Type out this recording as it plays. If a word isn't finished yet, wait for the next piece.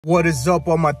What is up,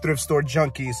 all my thrift store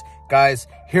junkies? Guys,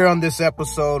 here on this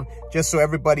episode, just so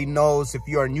everybody knows, if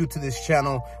you are new to this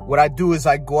channel, what I do is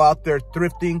I go out there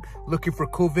thrifting, looking for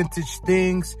cool vintage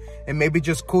things, and maybe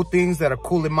just cool things that are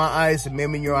cool in my eyes and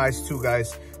maybe in your eyes too,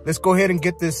 guys. Let's go ahead and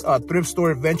get this thrift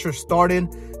store adventure started.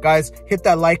 Guys, hit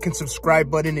that like and subscribe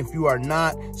button if you are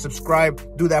not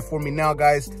subscribed. Do that for me now,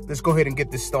 guys. Let's go ahead and get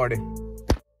this started.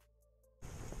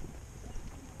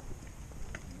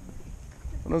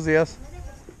 Buenos días.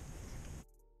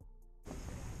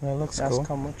 That looks cool. Ask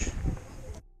how much.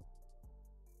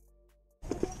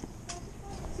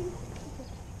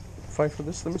 $5 for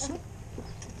this, let me see.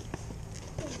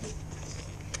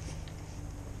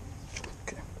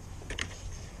 Okay.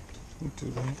 Do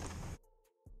that.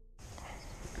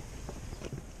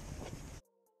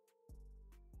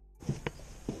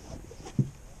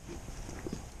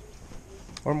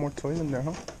 Or more toys in there,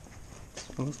 huh?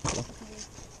 That looks cool.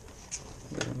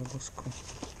 Yeah, that looks cool.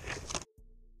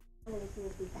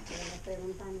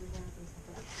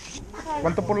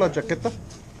 ¿Cuánto por la chaqueta?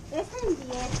 Esta en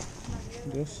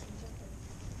 10. 10.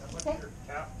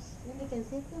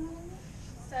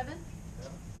 7.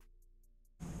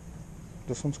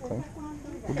 This one's clean.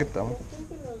 We'll get that one.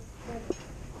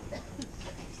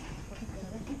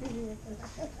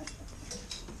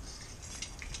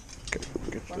 Okay,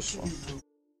 we'll get this one.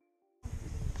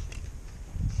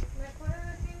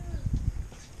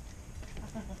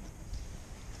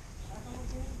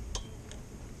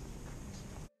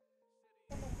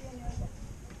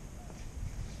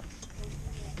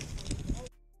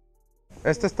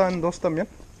 Este está en 2 también.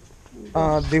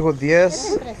 Digo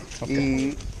 10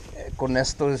 y con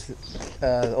esto es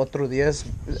otro 10.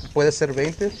 ¿Puede ser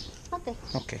 20? Ok.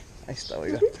 Ok, ahí está,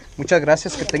 oiga. Muchas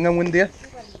gracias, que tengan buen día.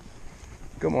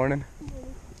 Good morning.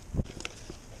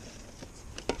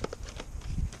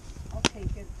 Okay,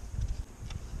 good.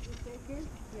 You take it?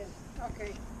 Yes.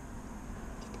 Okay.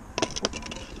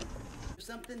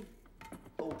 Something?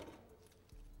 Oh.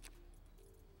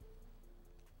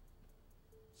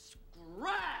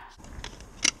 Scratch!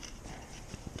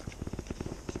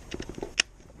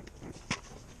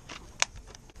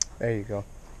 There you go.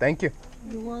 Thank you.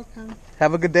 You're welcome.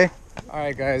 Have a good day. All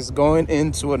right, guys, going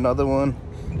into another one.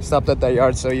 Stopped at that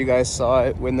yard sale. You guys saw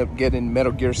it. We ended up getting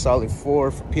Metal Gear Solid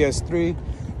 4 for PS3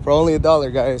 for only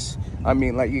 $1, guys. I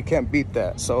mean, like, you can't beat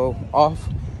that. So off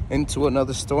into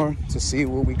another store to see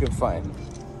what we can find.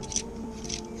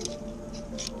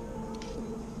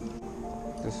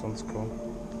 This one's cool.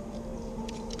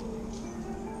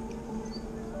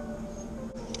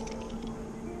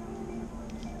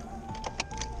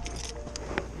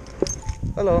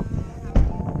 Hello.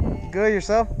 Good,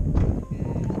 yourself?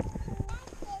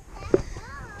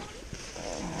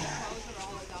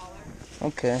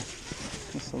 Okay.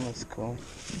 This one looks cool.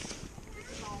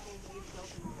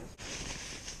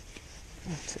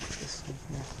 I'll take this one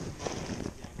here.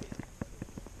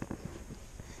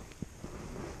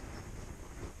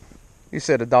 You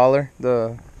said $1,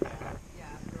 the...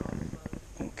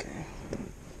 Okay.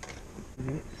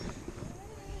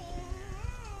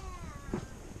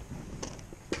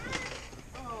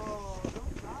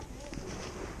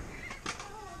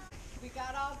 We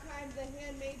got all kinds of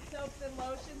handmade soaps and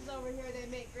lotions over here. They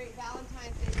make great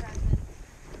Valentine's Day presents.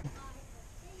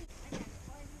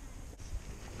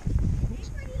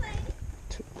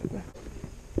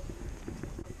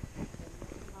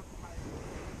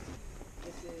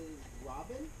 This is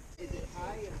Robin. Is it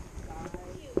high or sky?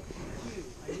 Q.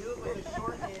 I knew it was a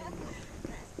short end.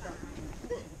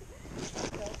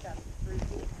 That's pretty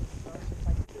cool.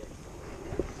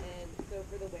 And so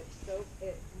for the witch soap,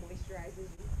 it moisturizes.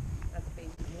 That's baby.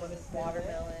 One is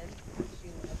watermelon. She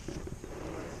loves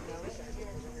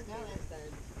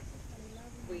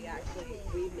baby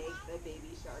shark. We make the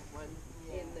baby shark one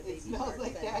in the baby It smells shark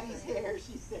like scent. daddy's hair,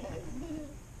 she said.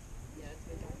 Yes,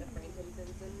 we got the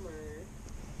frankincense and myrrh.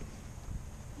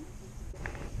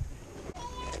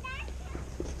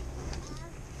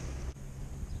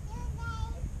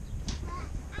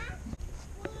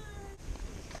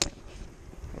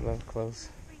 I love clothes.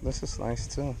 This is nice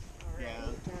too. Yeah.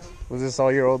 Was this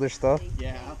all your older stuff?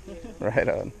 Yeah. Right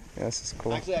on. Yeah, this is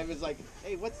cool. Actually, I was like,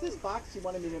 hey, what's this box? She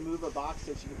wanted me to move a box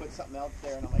so she could put something else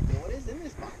there. And I'm like, well, what is in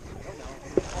this box? I don't know.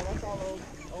 Oh, that's all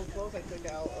old clothes I took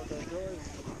out of the drawers.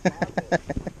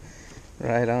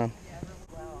 Right on.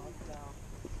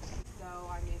 So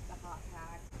I make the hot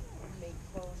pack, make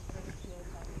clothes for the kids,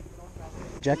 I make little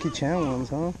dresses. Jackie Chan ones,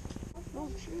 huh? Oh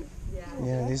shoot. Yeah.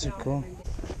 Yeah, these are cool.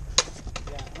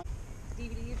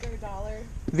 DVDs are $1.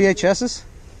 VHSs?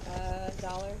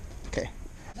 $1. Okay.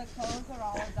 The clothes are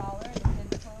all $1. The pin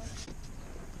clothes.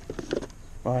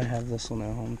 Oh, I have this one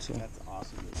at home too. That's awesome.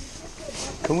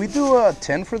 Can we do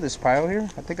 10 for this pile here?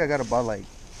 I think I got about like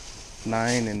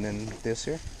 9 and then this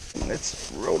here.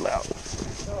 Let's roll out.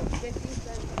 So 50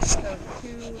 cents, so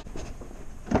 2.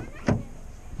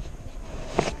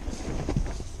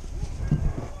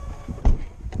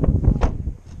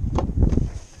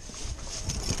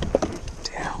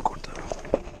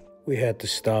 We had to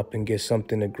stop and get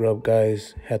something to grub,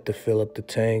 guys. Had to fill up the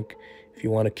tank. If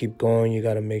you want to keep going, you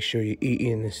got to make sure you're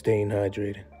eating and staying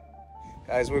hydrated.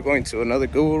 Guys, we're going to another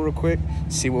Google real quick,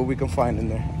 see what we can find in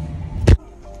there.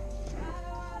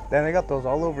 Damn, they got those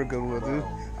all over Goodwill, dude.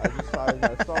 I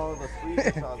saw the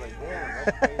streets, and I was like,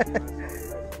 damn, that's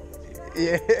crazy.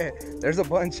 Yeah, there's a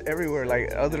bunch everywhere,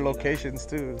 like other locations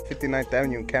too. 59th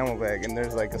Avenue and Camelback, and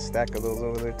there's like a stack of those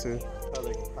over there too.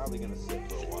 Probably gonna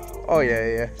sit for a while. Oh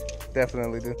yeah,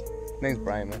 definitely, dude. Name's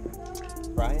Brian, man.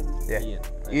 Brian? Yeah.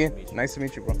 Ian, nice to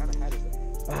meet you, bro. How does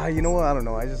it? You know what? I don't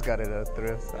know. I just got it at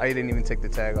thrift. I didn't even take the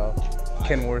tag off.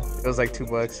 Kenworth. It was like $2.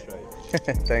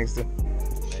 Thanks, dude.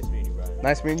 Nice meeting you, Brian.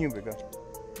 Nice meeting you, big guy.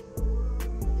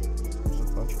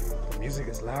 The music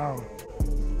is loud.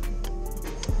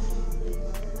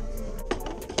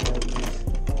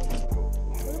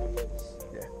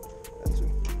 Yeah, that's it.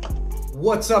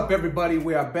 What's up, everybody?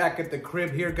 We are back at the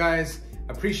crib here, guys.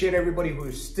 Appreciate everybody who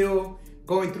is still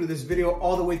going through this video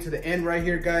all the way to the end right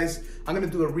here, guys. I'm gonna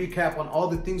do a recap on all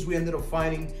the things we ended up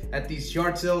finding at these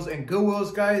yard sales and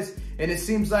Goodwills, guys. And it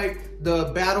seems like the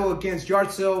battle against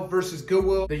yard sale versus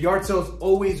Goodwill, the yard sales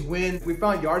always win. We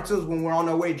found yard sales when we're on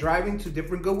our way driving to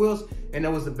different Goodwills, and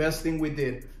that was the best thing we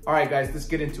did. All right, guys, let's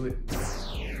get into it.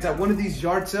 At one of these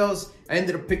yard sales, I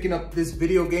ended up picking up this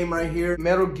video game right here,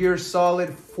 Metal Gear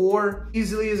Solid 4.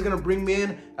 Easily is gonna bring me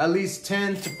in at least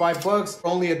 10 to $5 for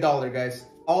only $1, guys.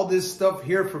 All this stuff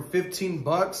here for 15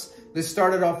 bucks. Let's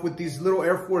start it off with these little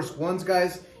Air Force Ones,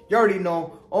 guys. You already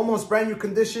know, almost brand new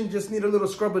condition, just need a little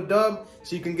scrub a dub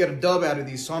so you can get a dub out of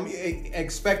these. So I'm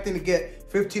expecting to get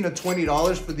 15 to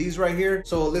 $20 for these right here.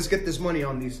 So let's get this money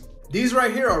on these. These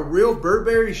right here are real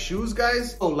Burberry shoes,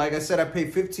 guys. Oh, like I said, I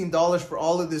paid $15 for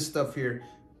all of this stuff here.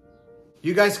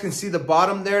 You guys can see the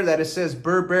bottom there that it says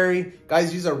Burberry.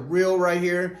 Guys, these are real right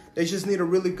here. They just need a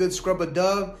really good scrub a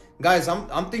dub. Guys,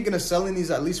 I'm thinking of selling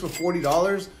these at least for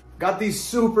 $40. Got these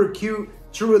super cute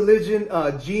True Religion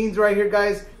jeans right here,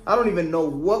 guys. I don't even know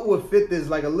what would fit this,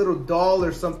 like a little doll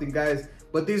or something, guys.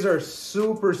 But these are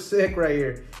super sick right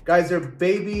here. Guys, they're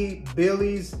baby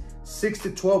Billies, 6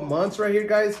 to 12 months right here,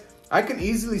 guys. I can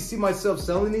easily see myself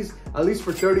selling these at least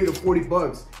for 30 to 40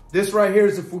 bucks. This right here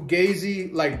is a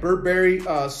Fugazi, like Burberry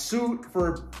suit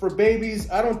for babies.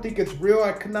 I don't think it's real.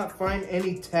 I could not find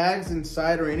any tags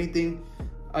inside or anything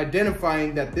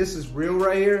identifying that this is real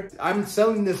right here. I'm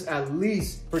selling this at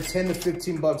least for 10 to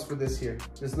 15 bucks for this here,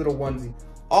 this little onesie.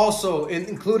 Also,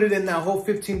 included in that whole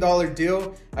 $15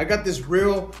 deal, I got this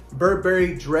real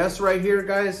Burberry dress right here,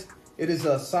 guys. It is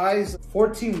a size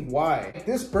 14Y.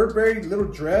 This Burberry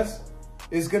little dress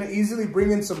is gonna easily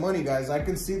bring in some money, guys. I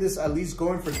can see this at least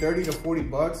going for 30 to 40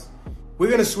 bucks. We're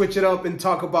gonna switch it up and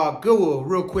talk about Goodwill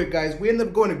real quick, guys. We ended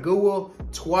up going to Goodwill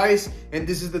twice, and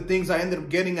this is the things I ended up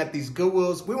getting at these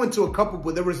Goodwills. We went to a couple,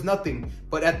 but there was nothing.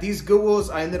 But at these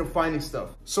Goodwills, I ended up finding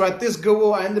stuff. So at this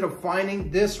Goodwill, I ended up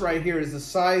finding this right here is the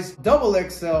size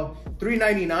XXL.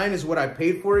 $3.99 is what I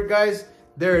paid for it, guys.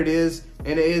 There it is,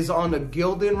 and it is on the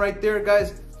Gildan right there,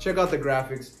 guys. Check out the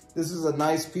graphics. This is a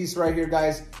nice piece right here,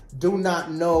 guys. Do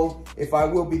not know if I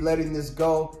will be letting this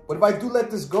go, but if I do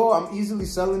let this go, I'm easily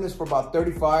selling this for about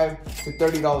 $35 to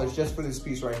 $30 just for this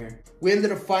piece right here. We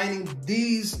ended up finding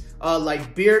these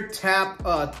like beard tap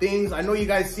things. I know you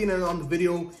guys seen it on the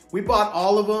video. We bought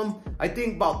all of them. I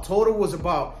think about total was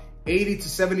about $80 to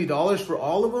 $70 for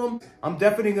all of them. I'm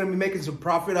definitely gonna be making some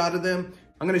profit out of them.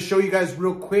 I'm gonna show you guys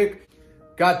real quick.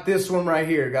 Got this one right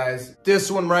here, guys.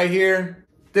 This one right here.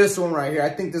 This one right here. I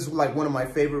think this is like one of my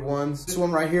favorite ones. This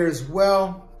one right here as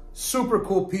well. Super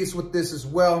cool piece with this as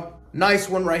well. Nice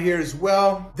one right here as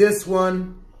well. This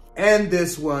one and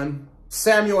this one.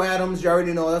 Samuel Adams, you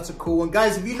already know that's a cool one.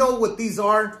 Guys, if you know what these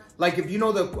are, like if you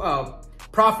know the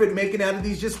profit making out of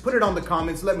these, just put it on the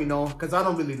comments. Let me know, because I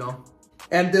don't really know.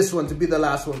 And this one to be the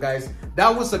last one, guys.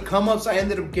 That was the come-ups I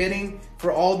ended up getting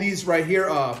for all these right here.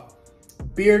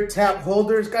 Beard tap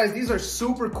holders, guys. These are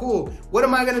super cool. What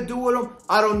am I gonna do with them?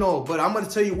 I don't know, but I'm gonna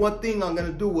tell you one thing I'm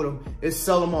gonna do with them is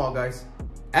sell them all, guys.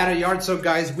 At a yard sale,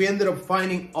 guys, we ended up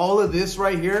finding all of this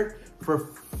right here for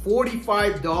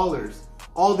 $45.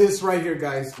 All this right here,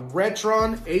 guys.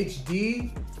 Retron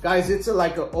HD, guys. It's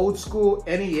like an old school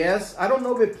NES. I don't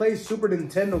know if it plays Super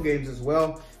Nintendo games as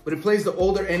well, but it plays the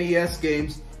older NES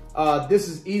games. This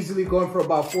is easily going for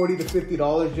about $40 to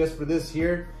 $50 just for this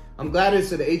here. I'm glad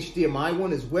it's an HDMI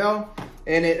one as well.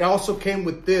 And it also came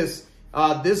with this.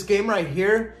 This game right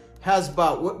here has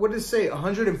about, what does it say?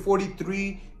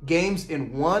 143 games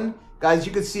in one. Guys,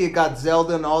 you can see it got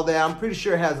Zelda and all that. I'm pretty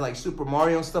sure it has like Super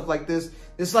Mario and stuff like this.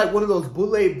 It's like one of those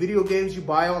bootleg video games you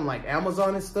buy on like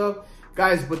Amazon and stuff.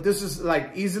 Guys, but this is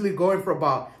like easily going for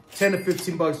about 10 to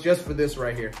 15 bucks just for this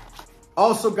right here.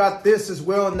 Also got this as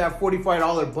well in that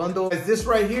 $45 bundle. This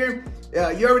right here,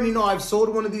 you already know I've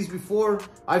sold one of these before.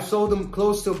 I've sold them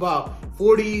close to about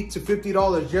 $40 to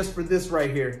 $50 just for this right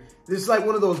here. This is like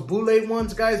one of those bootleg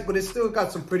ones, guys, but it's still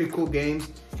got some pretty cool games.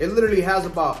 It literally has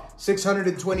about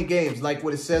 620 games, like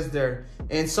what it says there.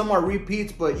 And some are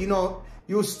repeats, but you know,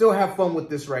 you'll still have fun with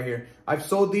this right here. I've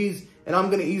sold these, and I'm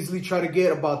gonna easily try to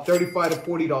get about $35 to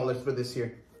 $40 for this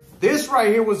here. This right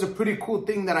here was a pretty cool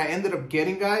thing that I ended up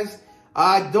getting, guys.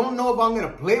 I don't know if I'm gonna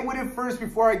play with it first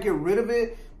before I get rid of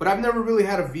it, but I've never really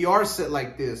had a VR set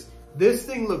like this. This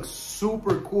thing looks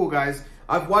super cool, guys.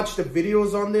 I've watched the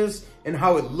videos on this and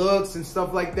how it looks and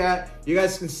stuff like that. You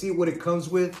guys can see what it comes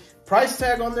with. Price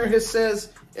tag on there, it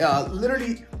says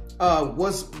literally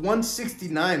was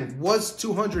 $169, was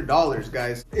 $200,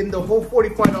 guys. In the whole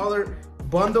 $45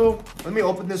 bundle, let me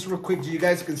open this real quick so you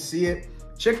guys can see it.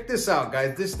 Check this out,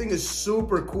 guys. This thing is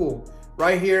super cool.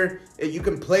 Right here, you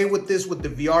can play with this with the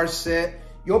VR set.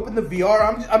 You open the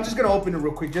VR, I'm just gonna open it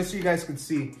real quick just so you guys can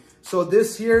see. So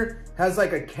this here has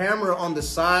like a camera on the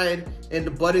side and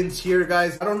the buttons here,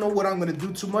 guys. I don't know what I'm gonna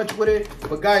do too much with it,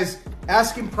 but guys,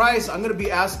 asking price, I'm gonna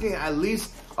be asking at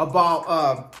least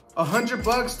about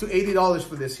 $100 to $80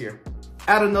 for this here.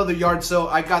 At another yard sale,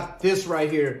 I got this right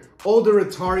here, older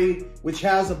Atari, which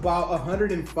has about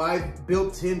 105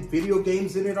 built-in video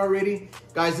games in it already.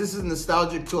 Guys, this is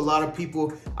nostalgic to a lot of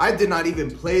people. I did not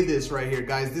even play this right here,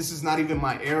 guys. This is not even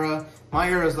my era. My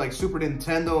era is like Super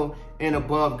Nintendo and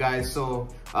above, guys. So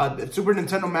the Super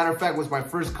Nintendo, matter of fact, was my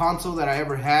first console that I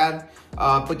ever had.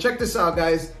 But check this out,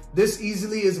 guys. This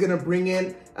easily is gonna bring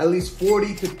in at least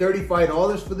 $40 to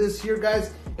 $35 for this here,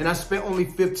 guys. And I spent only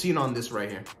 $15 on this right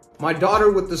here. My daughter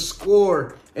with the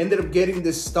score ended up getting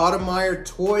this Stoudemire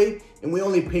toy, and we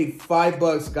only paid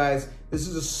 $5, guys. This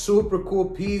is a super cool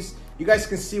piece. You guys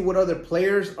can see what other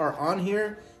players are on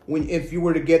here if you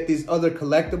were to get these other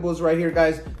collectibles right here,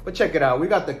 guys. But check it out. We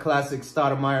got the classic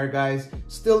Stoudemire, guys,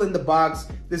 still in the box.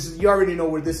 This is, you already know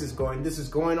where this is going. This is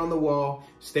going on the wall,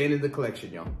 staying in the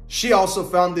collection, y'all. She also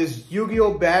found this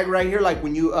Yu-Gi-Oh bag right here, like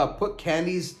when you put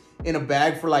candies in a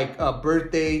bag for like a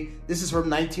birthday. This is from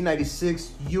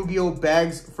 1996, Yu-Gi-Oh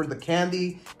bags for the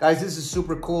candy. Guys, this is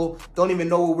super cool. Don't even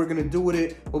know what we're gonna do with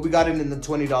it, but we got it in the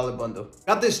 $20 bundle.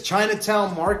 Got this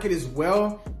Chinatown market as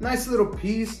well. Nice little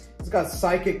piece. It's got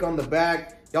Psychic on the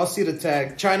back. Y'all see the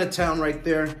tag, Chinatown right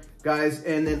there, guys.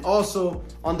 And then also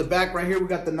on the back right here, we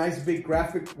got the nice big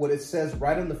graphic, what it says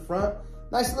right on the front.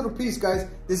 Nice little piece, guys.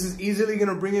 This is easily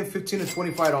gonna bring in $15 to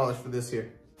 $25 for this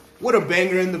here. What a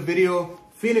banger in the video.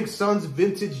 Phoenix Suns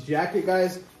vintage jacket,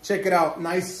 guys. Check it out.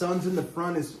 Nice Suns in the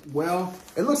front as well.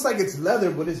 It looks like it's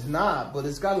leather, but it's not. But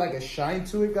it's got like a shine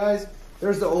to it, guys.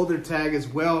 There's the older tag as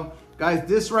well. Guys,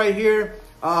 this right here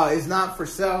is not for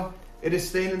sale. It is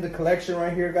staying in the collection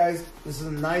right here, guys. This is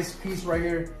a nice piece right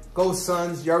here. Go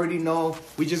Suns. You already know.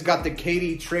 We just got the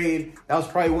KD trade. That was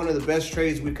probably one of the best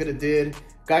trades we could have did.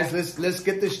 Guys, let's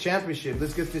get this championship.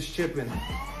 Let's get this chip in.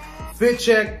 Fit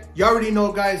check, you already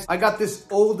know, guys. I got this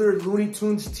older Looney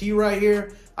Tunes tee right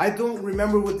here. I don't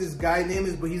remember what this guy name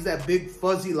is, but he's that big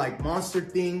fuzzy like monster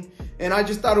thing. And I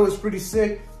just thought it was pretty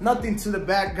sick. Nothing to the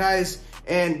back, guys.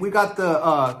 And we got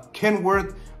the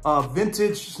Kenworth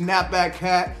vintage snapback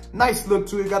hat. Nice look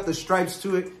to it, got the stripes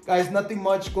to it. Guys, nothing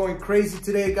much going crazy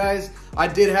today, guys. I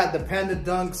did have the Panda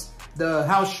Dunks, the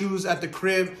house shoes at the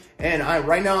crib, and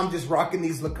right now I'm just rocking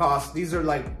these Lacoste. These are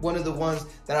like one of the ones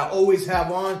that I always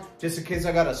have on just in case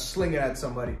I gotta sling it at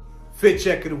somebody. Fit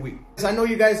check of the week. As I know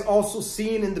you guys also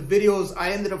seen in the videos,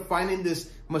 I ended up finding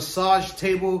this massage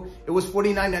table. It was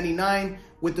 $49.99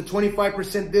 with the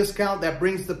 25% discount. That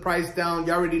brings the price down.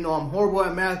 You already know I'm horrible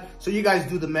at math, so you guys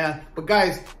do the math. But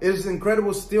guys, it is an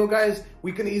incredible steal, guys.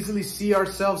 We can easily see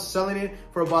ourselves selling it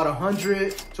for about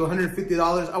 $100 to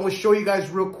 $150. I will show you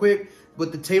guys real quick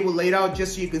with the table laid out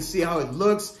just so you can see how it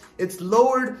looks. It's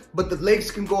lowered, but the legs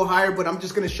can go higher, but I'm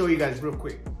just gonna show you guys real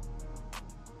quick.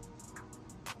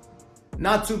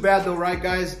 Not too bad though, right,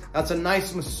 guys? That's a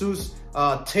nice masseuse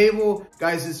table.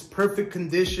 Guys, it's perfect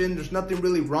condition. There's nothing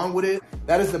really wrong with it.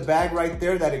 That is the bag right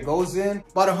there that it goes in.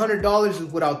 About $100 is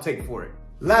what I'll take for it.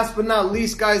 Last but not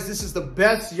least, guys, this is the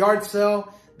best yard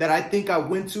sale that I think I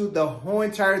went to. The whole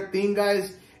entire thing,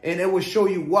 guys, and it will show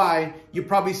you why. You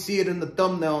probably see it in the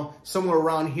thumbnail somewhere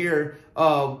around here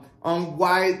on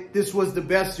why this was the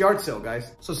best yard sale,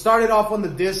 guys. So started off on the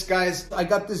disc, guys. I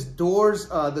got this Doors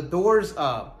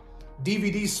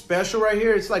DVD special right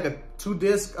here. It's like a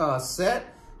 2-disc set.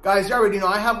 Guys, you already know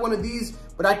I have one of these,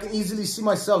 but I can easily see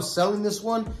myself selling this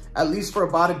one at least for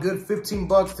about a good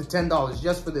 $15 to $10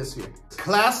 just for this here.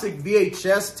 Classic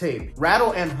VHS tape,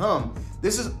 Rattle and Hum.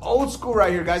 This is old school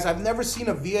right here, guys. I've never seen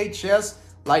a VHS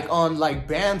like on like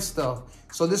band stuff.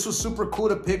 So this was super cool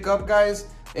to pick up, guys.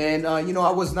 And you know,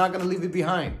 I was not gonna leave it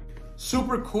behind.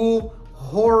 Super cool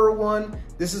horror one.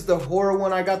 This is the horror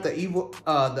one. I got the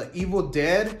Evil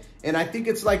Dead, and I think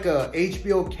it's like a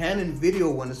HBO Canon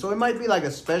video one, so it might be like a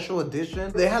special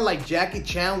edition. They had like Jackie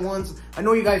Chan ones. I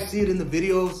know you guys see it in the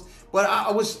videos, but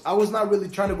I was not really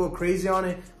trying to go crazy on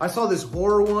it. I saw this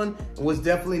horror one and was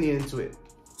definitely into it.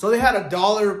 So they had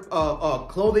 $1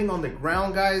 clothing on the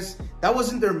ground, guys. That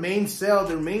wasn't their main sale.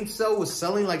 Their main sale was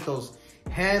selling like those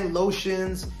hand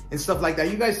lotions and stuff like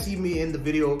that. You guys see me in the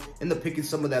video picking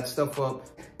some of that stuff up.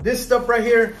 This stuff right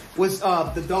here was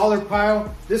the dollar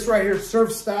pile. This right here,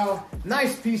 surf style.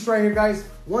 Nice piece right here, guys.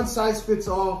 One size fits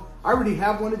all. I already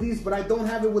have one of these, but I don't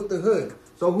have it with the hood.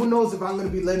 So who knows if I'm gonna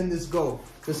be letting this go.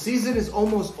 The season is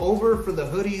almost over for the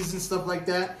hoodies and stuff like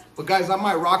that. But guys, I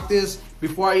might rock this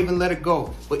before I even let it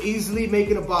go. But easily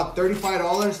making about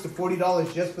 $35 to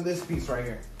 $40 just for this piece right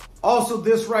here. Also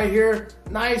this right here,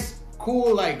 nice,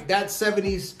 cool, like that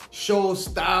 70s show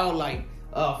style, like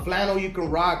flannel you can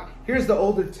rock. Here's the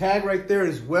older tag right there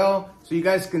as well, so you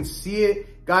guys can see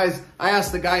it. Guys, I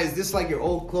asked the guy, is this like your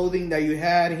old clothing that you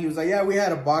had? And he was like, yeah, we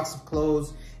had a box of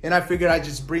clothes. And I figured I'd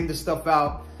just bring the stuff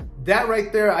out. That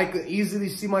right there, I could easily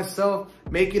see myself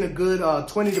making a good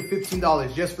 $20 to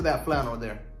 $15 just for that flannel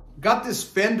there. Got this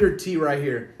Fender tee right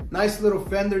here. Nice little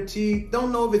Fender tee.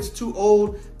 Don't know if it's too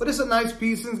old, but it's a nice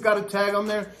piece and it's got a tag on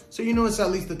there. So you know it's at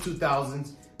least the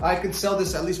 2000s. I could sell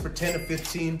this at least for 10 to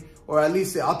 15, or at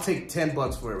least I'll take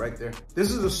 $10 for it right there. This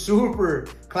is a super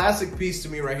classic piece to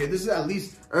me right here. This is at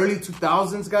least early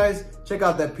 2000s, guys. Check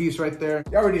out that piece right there.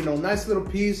 You already know, nice little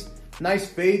piece. Nice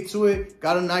fade to it.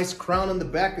 Got a nice crown on the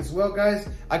back as well, guys.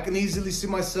 I can easily see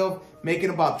myself making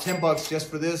about $10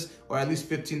 just for this, or at least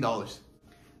 $15.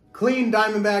 Clean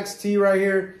Diamondbacks tee right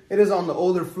here. It is on the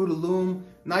older Fruit of Loom.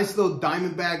 Nice little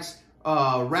Diamondbacks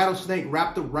rattlesnake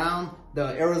wrapped around the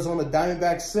Arizona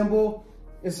Diamondback symbol.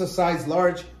 It's a size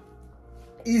large.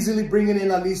 Easily bringing in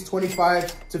at least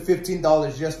 $25 to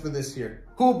 $15 just for this here.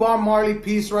 Cool Bob Marley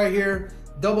piece right here.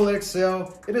 Double XL.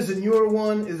 It is a newer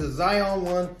one. It's a Zion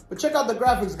one. But check out the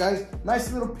graphics, guys.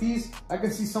 Nice little piece. I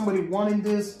can see somebody wanting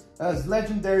this. As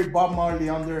legendary Bob Marley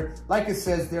on there. Like it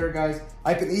says there, guys.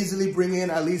 I can easily bring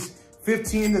in at least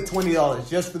 $15 to $20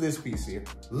 just for this piece here.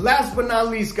 Last but not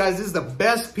least, guys, this is the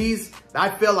best piece that I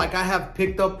feel like I have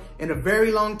picked up in a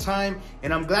very long time.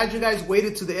 And I'm glad you guys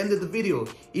waited to the end of the video,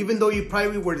 even though you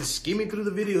probably were just skimming through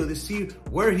the video to see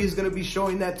where he's gonna be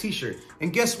showing that t-shirt.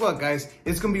 And guess what, guys?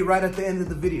 It's gonna be right at the end of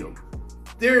the video.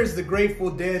 There's the Grateful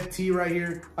Dead tee right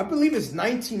here. I believe it's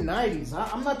 1990s.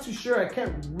 I'm not too sure. I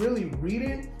can't really read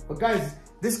it. But guys,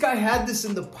 this guy had this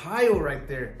in the pile right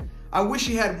there. I wish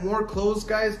he had more clothes,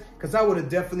 guys, because I would have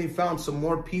definitely found some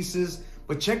more pieces.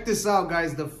 But check this out,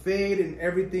 guys. The fade and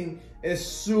everything is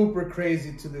super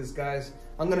crazy to this, guys.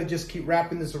 I'm going to just keep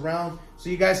wrapping this around so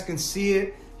you guys can see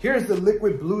it. Here's the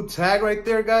liquid blue tag right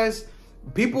there, guys.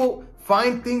 People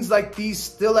find things like these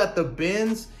still at the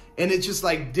bins, and it's just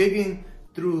like digging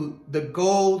through the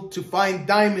gold to find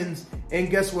diamonds. And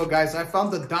guess what, guys? I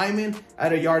found the diamond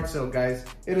at a yard sale, guys.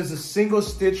 It is a single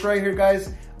stitch right here,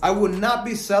 guys. I would not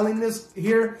be selling this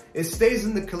here. It stays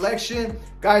in the collection.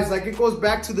 Guys, like it goes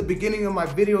back to the beginning of my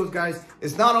videos, guys.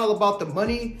 It's not all about the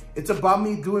money. It's about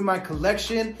me doing my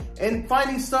collection and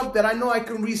finding stuff that I know I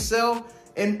can resell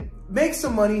and make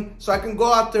some money so I can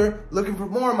go out there looking for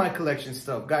more of my collection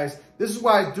stuff, guys. This is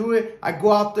why I do it. I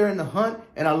go out there in the hunt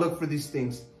and I look for these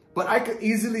things. But I could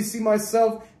easily see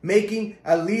myself making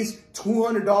at least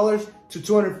 $200 to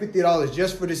 $250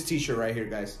 just for this t-shirt right here,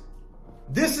 guys.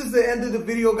 This is the end of the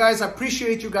video, guys. I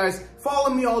appreciate you guys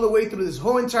following me all the way through this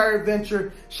whole entire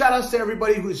adventure. Shout outs to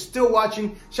everybody who is still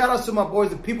watching. Shout outs to my boys,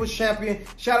 the People's Champion.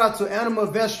 Shout out to Anima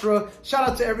Vestra. Shout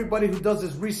out to everybody who does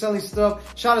this reselling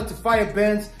stuff. Shout out to Fire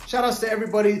Benz. Shout outs to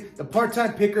everybody, the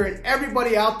part-time picker, and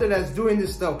everybody out there that's doing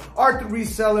this stuff. Art the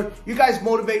reseller. You guys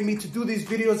motivate me to do these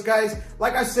videos, guys.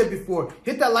 Like I said before,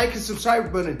 hit that like and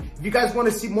subscribe button. If you guys want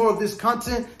to see more of this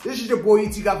content, this is your boy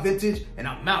E.TGOTVINTAGE, and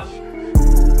I'm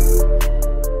out.